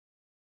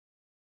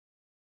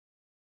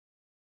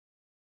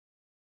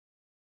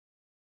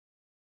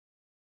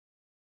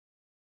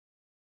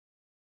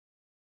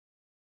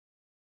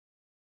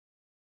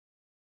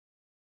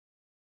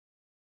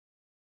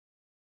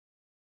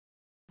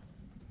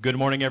Good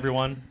morning,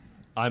 everyone.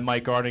 I'm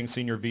Mike Garding,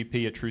 Senior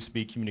VP at True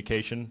Speed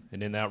Communication,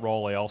 and in that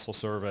role I also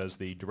serve as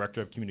the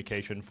Director of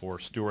Communication for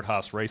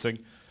Stewart-Haas Racing.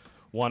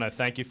 One, I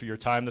thank you for your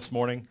time this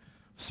morning.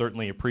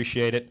 Certainly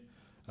appreciate it.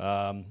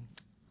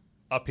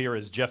 Up here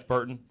is Jeff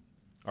Burton,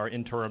 our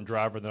interim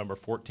driver, the number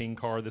 14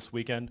 car this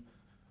weekend.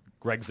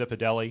 Greg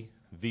Zipadelli,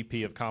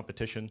 VP of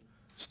Competition,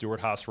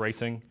 Stewart-Haas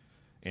Racing,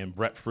 and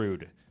Brett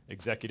Frood,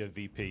 Executive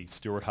VP,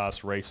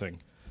 Stewart-Haas Racing.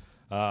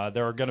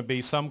 There are going to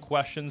be some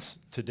questions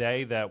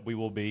today that we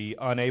will be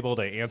unable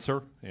to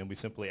answer, and we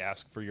simply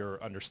ask for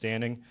your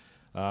understanding.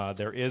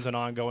 There is an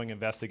ongoing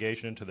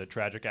investigation into the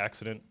tragic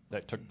accident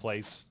that took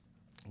place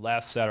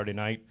last Saturday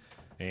night,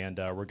 and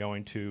we're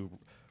going to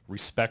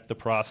respect the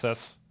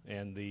process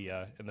and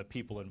the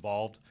people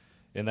involved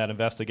in that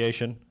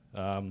investigation.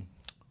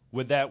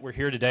 With that, we're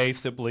here today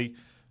simply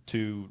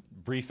to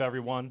brief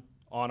everyone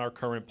on our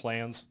current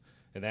plans,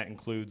 and that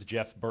includes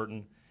Jeff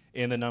Burton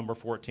in the number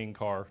 14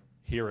 car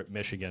here at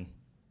Michigan.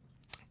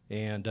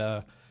 And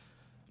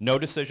no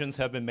decisions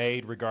have been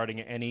made regarding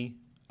any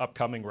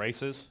upcoming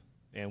races,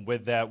 and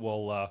with that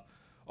we'll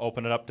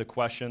open it up to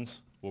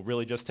questions. We'll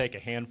really just take a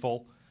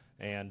handful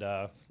and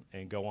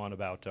go on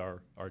about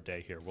our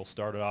day here. We'll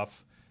start it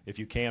off. If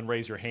you can,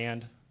 raise your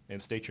hand and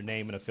state your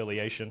name and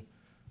affiliation.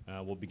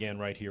 We'll begin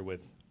right here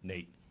with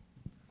Nate.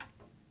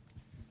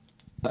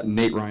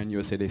 Nate Ryan,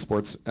 USA Today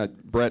Sports.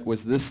 Brett,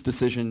 was this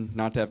decision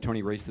not to have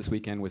Tony race this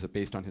weekend, was it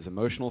based on his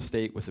emotional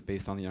state? Was it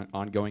based on the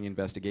ongoing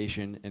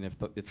investigation? And if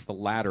it's the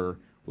latter,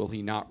 will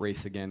he not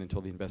race again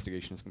until the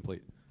investigation is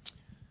complete?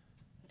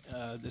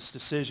 This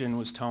decision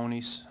was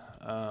Tony's.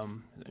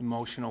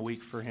 Emotional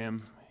week for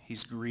him.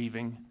 He's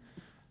grieving.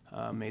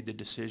 Made the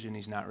decision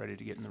he's not ready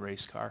to get in the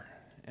race car.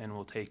 And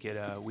we'll take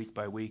it week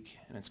by week,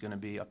 and it's going to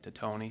be up to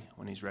Tony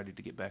when he's ready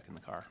to get back in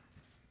the car.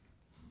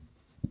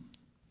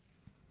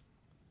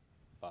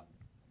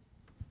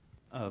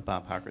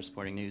 Bob Parker,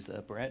 Sporting News.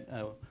 Brett,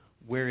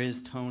 where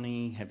is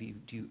Tony?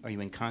 Are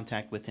you in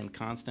contact with him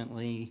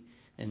constantly?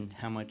 And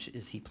how much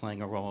is he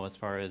playing a role as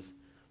far as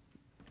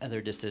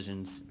other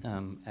decisions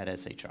at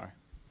SHR?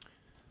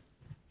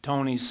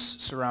 Tony's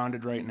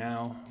surrounded right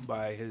now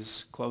by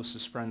his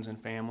closest friends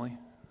and family.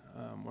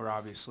 We're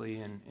obviously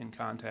in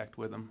contact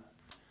with him,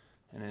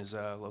 and his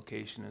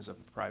location is of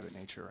a private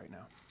nature right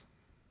now.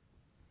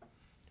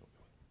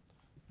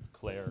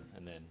 Claire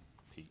and then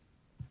Pete.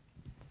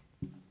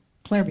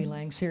 Claire B.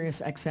 Lang, Sirius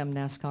XM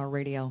NASCAR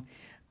Radio.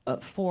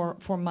 For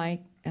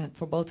Mike,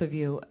 for both of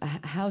you,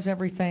 how's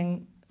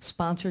everything,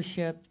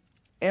 sponsorship,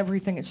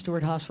 everything at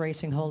Stewart-Haas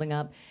Racing holding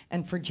up,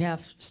 and for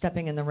Jeff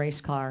stepping in the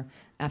race car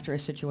after a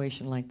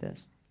situation like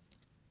this?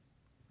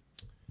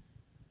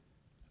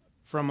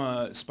 From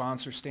a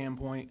sponsor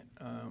standpoint,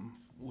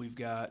 we've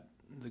got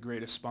the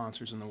greatest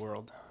sponsors in the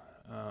world.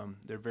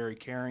 They're very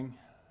caring.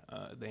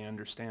 They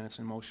understand it's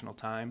an emotional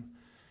time.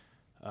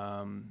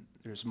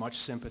 There's much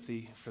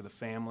sympathy for the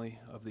family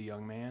of the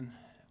young man,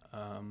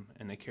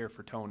 and they care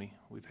for Tony.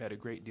 We've had a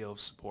great deal of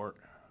support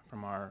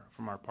from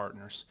our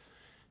partners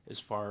as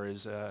far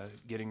as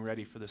getting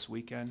ready for this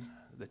weekend.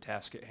 The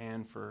task at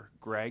hand for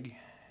Greg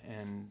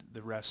and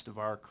the rest of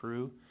our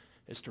crew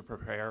is to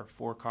prepare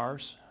 4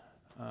 cars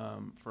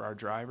for our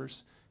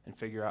drivers and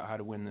figure out how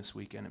to win this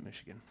weekend at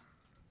Michigan.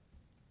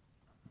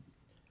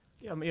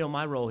 Yeah,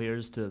 my role here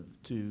is to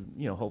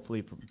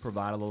hopefully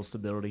provide a little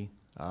stability.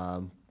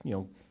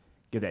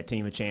 Give that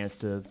team a chance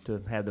to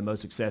have the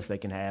most success they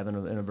can have in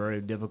a very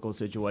difficult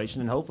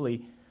situation, and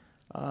hopefully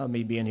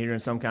me being here in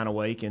some kind of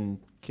way can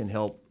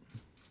help.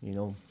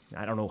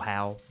 I don't know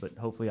how, but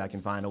hopefully I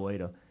can find a way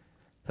to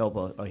help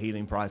a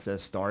healing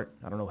process start.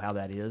 I don't know how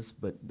that is,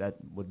 but that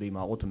would be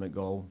my ultimate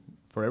goal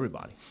for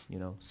everybody.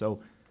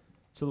 So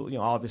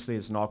obviously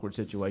it's an awkward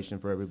situation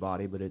for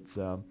everybody, but it's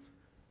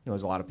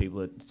there's a lot of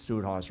people at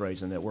Stewart-Haas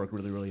Racing that work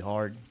really, really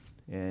hard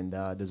and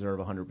deserve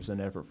 100%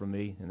 effort from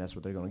me, and that's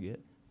what they're going to get.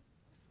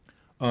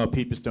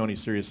 Pete Pistone,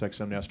 Sirius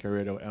XM NASCAR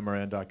Radio,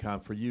 MRN.com.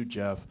 For you,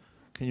 Jeff,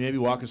 can you maybe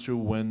walk us through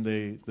when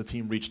the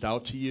team reached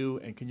out to you,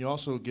 and can you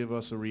also give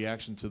us a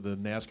reaction to the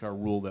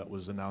NASCAR rule that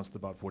was announced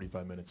about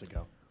 45 minutes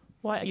ago?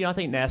 Well, I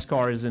think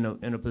NASCAR is in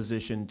a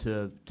position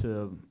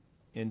to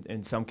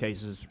in some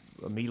cases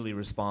immediately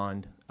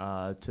respond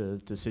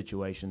to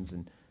situations,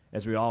 and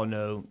as we all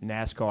know,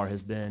 NASCAR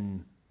has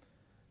been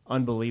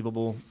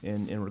unbelievable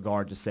in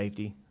regard to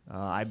safety.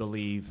 I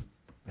believe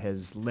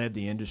has led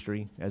the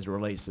industry as it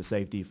relates to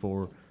safety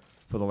for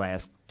the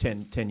last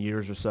 10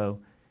 years or so.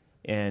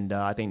 And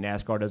I think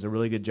NASCAR does a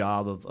really good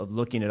job of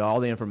looking at all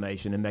the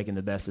information and making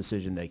the best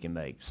decision they can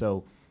make.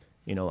 So,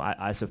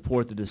 I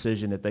support the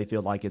decision if they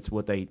feel like it's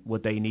what they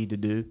need to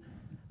do.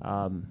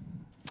 And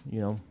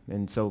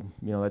so,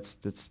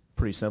 that's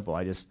pretty simple.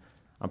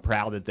 I'm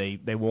proud that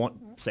they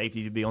want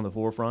safety to be on the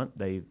forefront.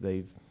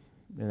 And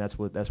that's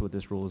what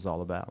this rule is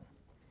all about.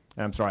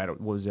 And I'm sorry, what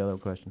was the other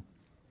question?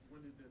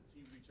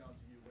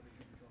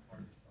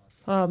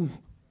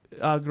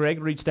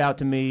 Greg reached out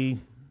to me.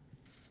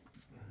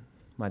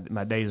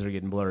 My days are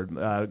getting blurred.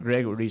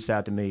 Greg reached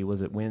out to me.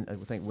 Was it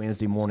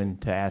Wednesday morning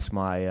to ask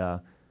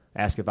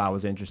if I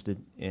was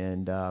interested,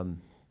 and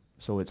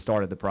So it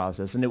started the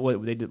process, and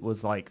what they did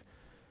was like,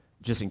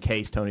 just in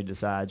case Tony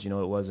decides, it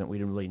wasn't, we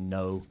didn't really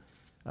know,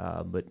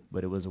 but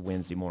it was a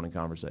Wednesday morning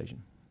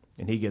conversation.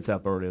 And he gets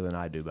up earlier than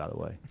I do, by the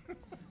way.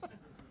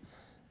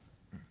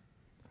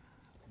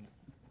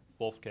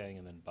 Wolfgang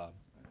and then Bob.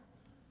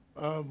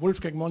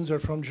 Wolfgang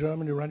Monser from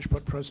Germany,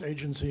 Rennsport Press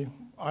Agency.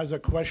 Either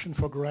question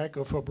for Greg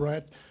or for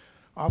Brett.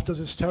 After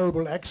this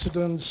terrible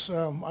accidents,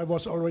 I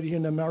was already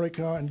in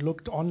America and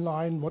looked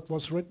online what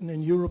was written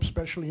in Europe,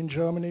 especially in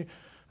Germany,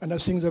 and I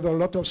think there were a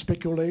lot of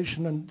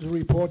speculation and the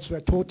reports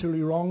were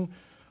totally wrong,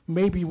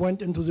 maybe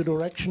went into the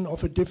direction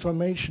of a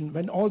defamation.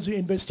 When all the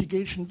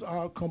investigations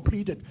are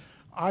completed,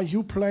 are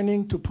you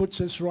planning to put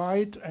this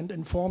right and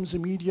inform the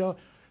media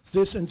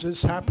this and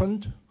this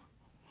happened?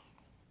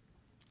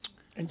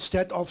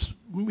 Instead of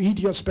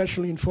media,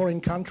 especially in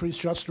foreign countries,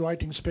 just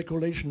writing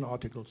speculation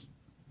articles?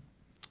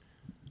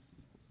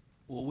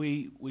 Well,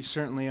 we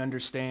certainly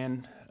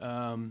understand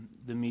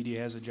the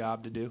media has a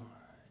job to do,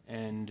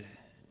 and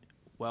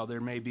while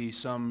there may be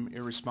some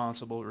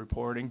irresponsible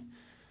reporting,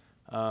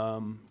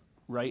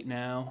 right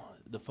now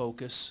the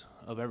focus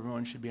of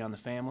everyone should be on the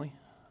family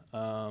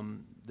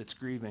that's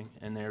grieving,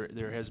 and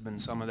there has been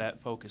some of that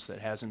focus that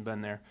hasn't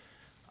been there.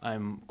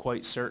 I'm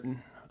quite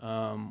certain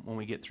when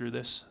we get through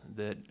this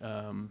that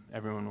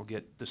everyone will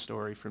get the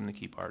story from the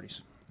key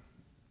parties.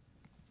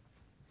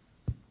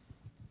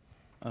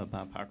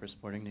 Bob Parker,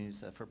 Sporting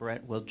News. For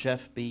Brett, will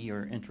Jeff be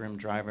your interim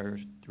driver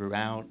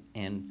throughout,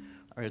 and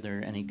are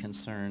there any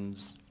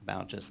concerns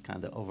about just kind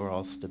of the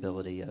overall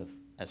stability of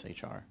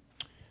SHR?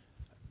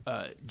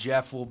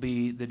 Jeff will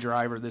be the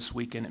driver this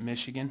weekend at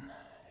Michigan,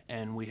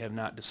 and we have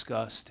not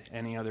discussed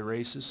any other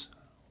races.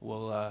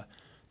 We'll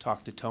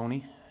talk to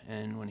Tony,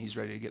 and when he's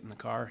ready to get in the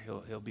car,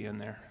 he'll be in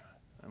there,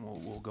 and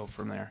we'll go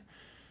from there.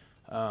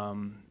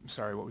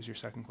 Sorry, what was your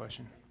second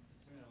question?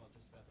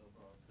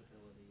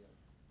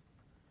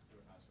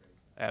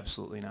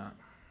 Absolutely not.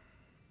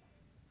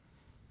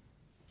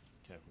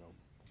 Okay, well,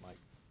 Mike.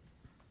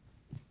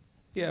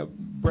 Yeah,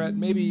 Brett,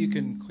 maybe you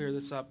can clear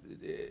this up.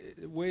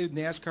 The way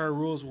NASCAR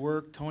rules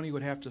work, Tony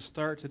would have to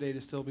start today to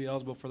still be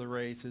eligible for the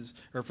races,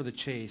 or for the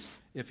chase,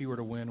 if he were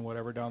to win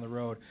whatever down the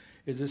road.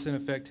 Is this in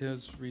effect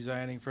his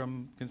resigning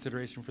from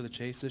consideration for the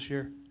chase this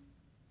year?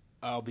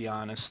 I'll be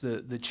honest,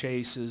 the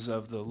chase is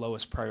of the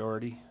lowest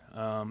priority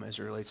as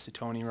it relates to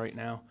Tony right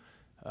now.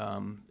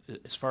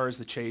 As far as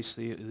the chase,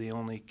 the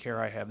only care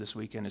I have this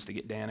weekend is to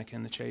get Danica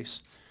in the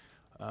chase.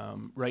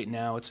 Right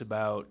now it's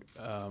about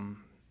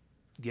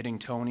getting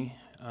Tony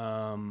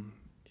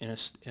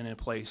in a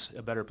place,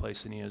 a better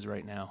place than he is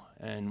right now.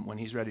 And when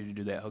he's ready to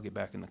do that, he'll get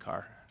back in the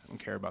car and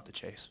care about the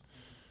chase.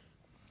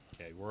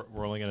 Okay,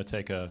 we're only going to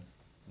take a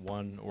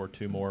one or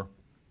two more,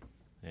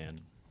 and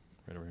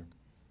right over here.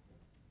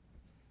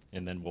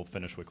 And then we'll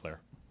finish with Claire.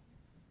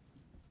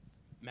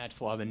 Matt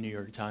Flavin, New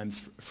York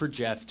Times. For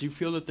Jeff, do you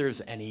feel that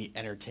there's any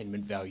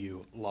entertainment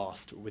value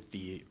lost with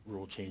the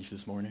rule change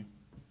this morning?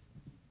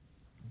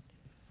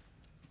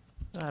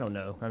 I don't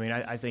know. I mean,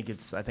 I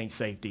think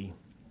safety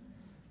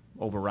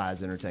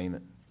overrides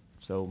entertainment.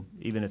 So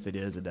even if it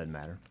is, it doesn't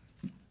matter.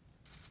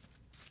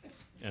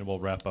 And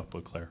we'll wrap up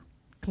with Claire.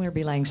 Claire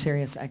B. Lang,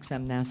 Sirius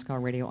XM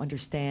NASCAR Radio.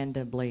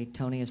 Understandably,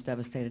 Tony is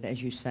devastated,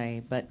 as you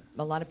say, but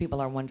a lot of people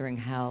are wondering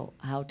how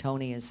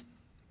Tony is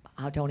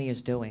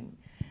doing.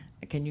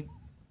 Can you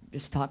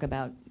just talk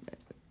about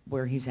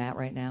where he's at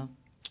right now?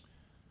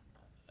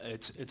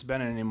 It's been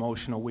an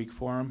emotional week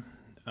for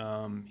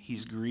him.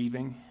 He's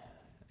grieving,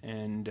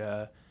 and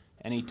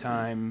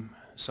anytime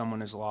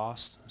someone is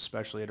lost,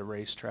 especially at a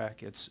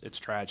racetrack, it's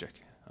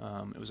tragic.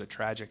 It was a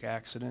tragic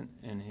accident,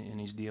 and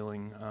he's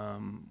dealing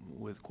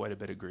with quite a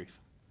bit of grief.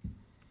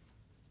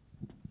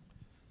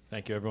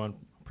 Thank you, everyone.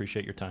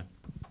 Appreciate your time.